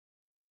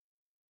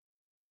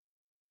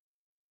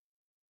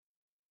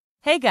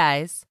Hey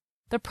guys!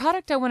 The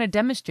product I want to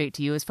demonstrate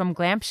to you is from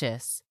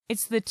Glamscious.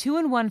 It's the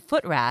 2-in-1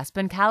 foot rasp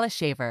and callus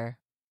shaver.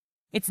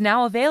 It's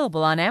now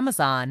available on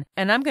Amazon,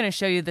 and I'm going to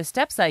show you the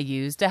steps I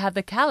used to have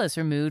the callus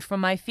removed from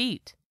my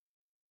feet.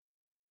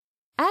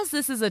 As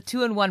this is a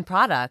 2-in-1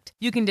 product,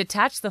 you can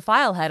detach the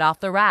file head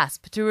off the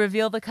rasp to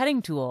reveal the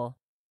cutting tool.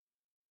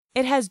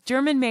 It has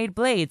German-made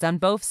blades on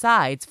both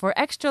sides for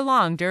extra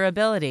long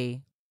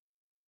durability.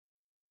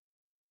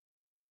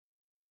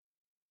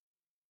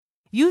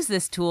 Use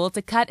this tool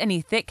to cut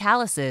any thick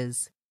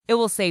calluses. It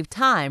will save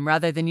time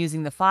rather than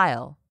using the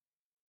file.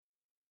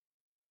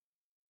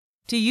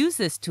 To use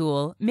this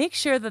tool, make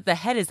sure that the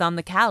head is on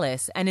the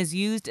callus and is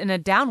used in a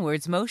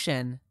downwards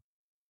motion.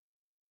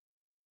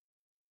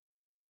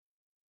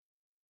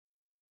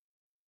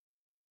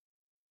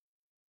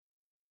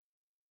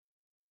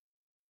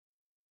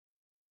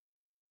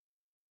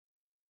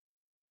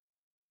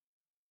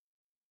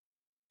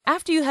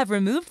 After you have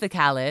removed the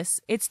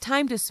callus, it's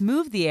time to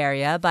smooth the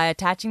area by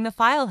attaching the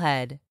file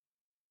head.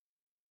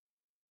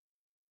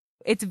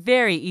 It's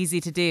very easy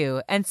to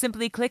do and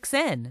simply clicks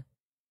in.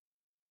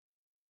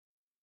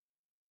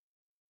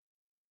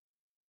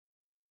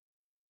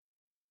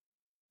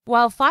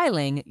 While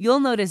filing,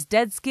 you'll notice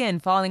dead skin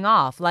falling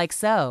off like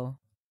so.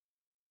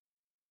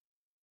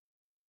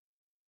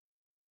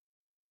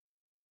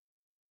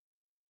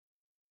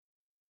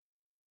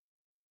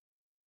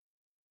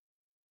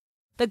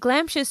 The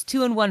Glamscious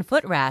 2-in-1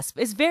 foot rasp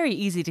is very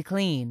easy to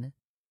clean.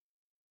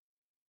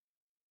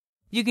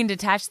 You can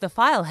detach the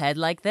file head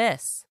like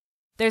this.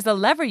 There's a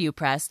lever you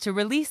press to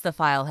release the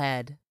file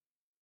head.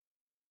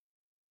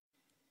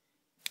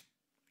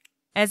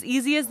 As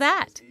easy as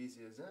that.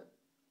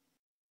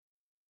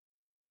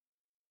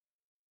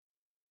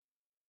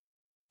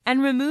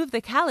 And remove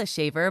the callus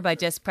shaver by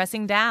just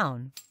pressing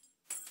down.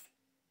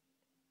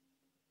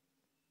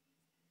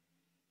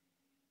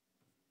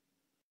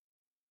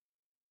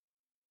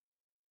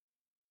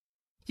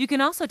 You can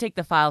also take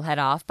the file head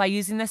off by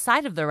using the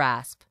side of the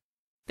rasp.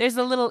 There's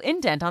a little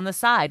indent on the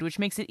side which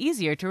makes it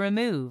easier to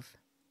remove.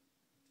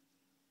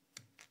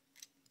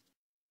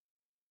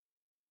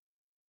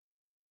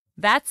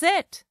 That's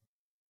it!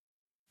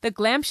 The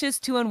Glamscious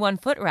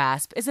 2-in-1 foot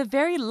rasp is a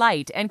very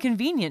light and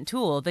convenient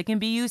tool that can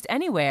be used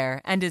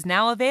anywhere and is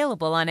now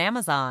available on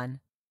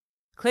Amazon.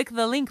 Click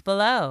the link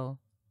below.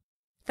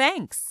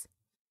 Thanks!